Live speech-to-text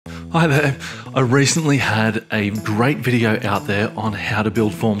Hi there. I recently had a great video out there on how to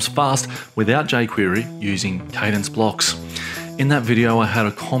build forms fast without jQuery using Kadence Blocks. In that video, I had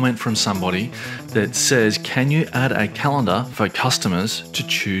a comment from somebody that says, can you add a calendar for customers to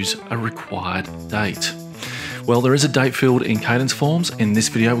choose a required date? Well, there is a date field in Kadence Forms. In this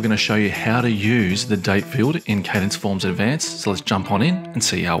video, we're going to show you how to use the date field in Kadence Forms Advanced. So let's jump on in and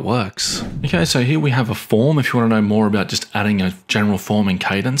see how it works. Okay, so here we have a form. If you want to know more about just adding a general form in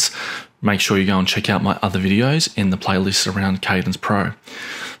Kadence, make sure you go and check out my other videos in the playlist around Kadence Pro.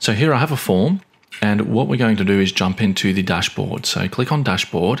 So here I have a form, and what we're going to do is jump into the dashboard. So click on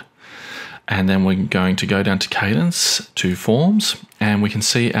dashboard, and then we're going to go down to Kadence, to Forms, and we can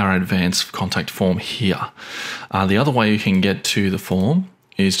see our advanced contact form here. The other way you can get to the form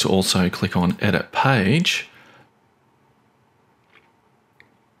is to also click on Edit Page,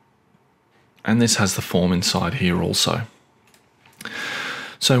 and this has the form inside here also.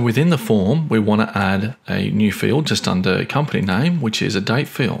 So within the form, we want to add a new field just under company name, which is a date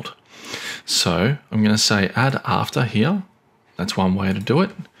field. So I'm going to say add after here. That's one way to do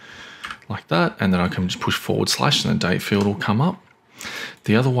it, like that. And then I can just push / and the date field will come up.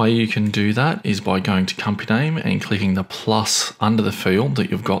 The other way you can do that is by going to company name and clicking the plus under the field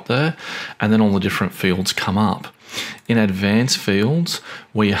that you've got there, and then all the different fields come up. In advanced fields,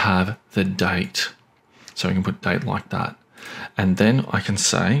 we have the date. So we can put date like that. And then I can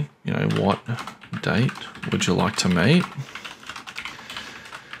say, you know, what date would you like to meet?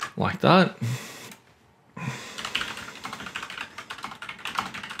 Like that.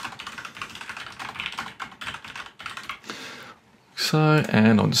 So,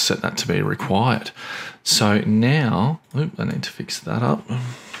 and I'll just set that to be required. So now, I need to fix that up.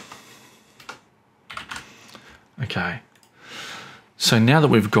 Okay. So now that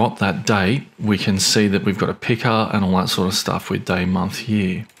we've got that date, we can see that we've got a picker and all that sort of stuff with day, month,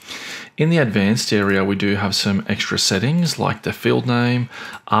 year. In the advanced area, we do have some extra settings like the field name,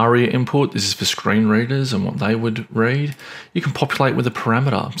 ARIA input. This is for screen readers and what they would read. You can populate with a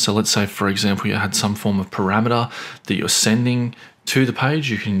parameter. So let's say, for example, you had some form of parameter that you're sending to the page.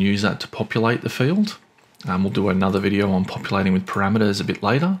 You can use that to populate the field. We'll do another video on populating with parameters a bit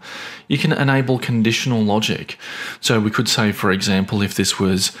later. You can enable conditional logic. So we could say, for example, if this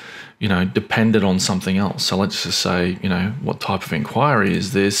was, you know, dependent on something else. So let's just say, you know, what type of inquiry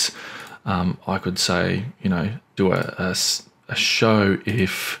is this? I could say, you know, do a show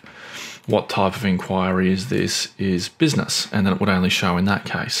if what type of inquiry is this is business, and then it would only show in that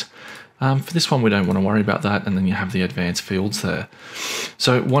case. For this one, we don't want to worry about that, and then you have the advanced fields there.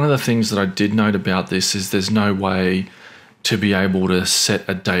 So one of the things that I did note about this is there's no way to be able to set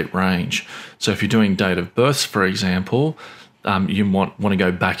a date range. So if you're doing date of births, for example, you want to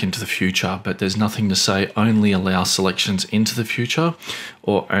go back into the future, but there's nothing to say only allow selections into the future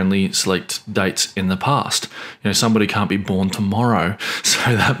or only select dates in the past. You know, somebody can't be born tomorrow,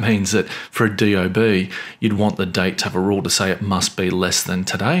 so that means that for a DOB, you'd want the date to have a rule to say it must be less than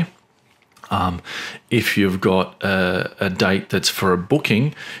today. If you've got a date that's for a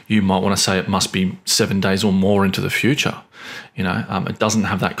booking, you might want to say it must be 7 days or more into the future. You know, it doesn't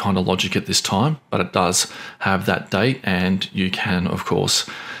have that kind of logic at this time, but it does have that date, and you can, of course,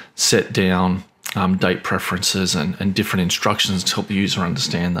 set down date preferences and different instructions to help the user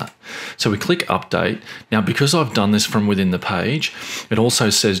understand that. So we click update. Now, because I've done this from within the page, it also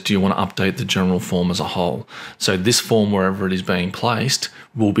says, do you want to update the general form as a whole? So this form, wherever it is being placed,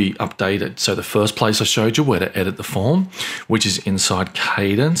 will be updated. So the first place I showed you where to edit the form, which is inside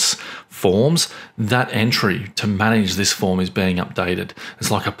Kadence Forms, that entry to manage this form is being updated. It's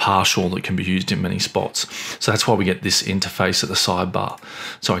like a partial that can be used in many spots. So that's why we get this interface at the sidebar.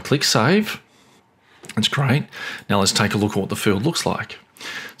 So I click save. That's great. Now let's take a look at what the field looks like.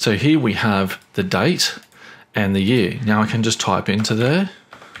 So here we have the date and the year. Now I can just type into there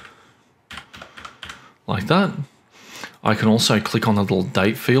like that. I can also click on the little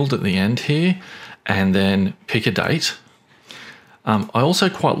date field at the end here and then pick a date. I also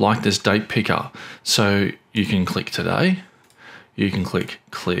quite like this date picker. So you can click today, you can click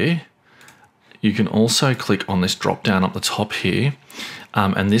clear. You can also click on this drop down up the top here,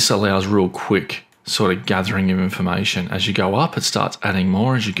 and this allows real quick sort of gathering of information. As you go up, it starts adding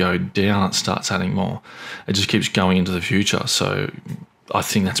more. As you go down, it starts adding more. It just keeps going into the future. So I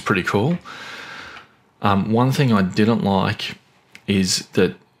think that's pretty cool. One thing I didn't like is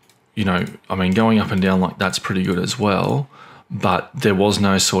that, you know, I mean, going up and down like that's pretty good as well, but there was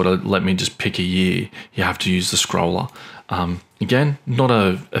no sort of let me just pick a year. You have to use the scroller. Again, not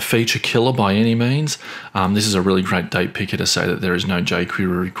a feature killer by any means. This is a really great date picker to say that there is no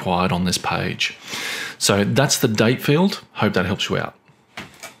jQuery required on this page. So that's the date field. Hope that helps you out.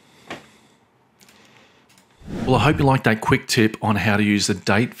 Well, I hope you liked that quick tip on how to use the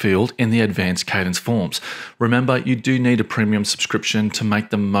date field in the advanced Kadence Forms. Remember, you do need a premium subscription to make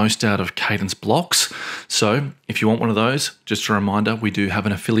the most out of Kadence Blocks. So if you want one of those, just a reminder, we do have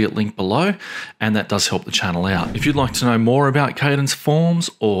an affiliate link below, and that does help the channel out. If you'd like to know more about Kadence Forms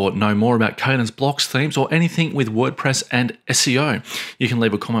or know more about Kadence Blocks themes or anything with WordPress and SEO, you can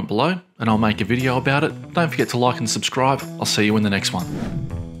leave a comment below and I'll make a video about it. Don't forget to like and subscribe. I'll see you in the next one.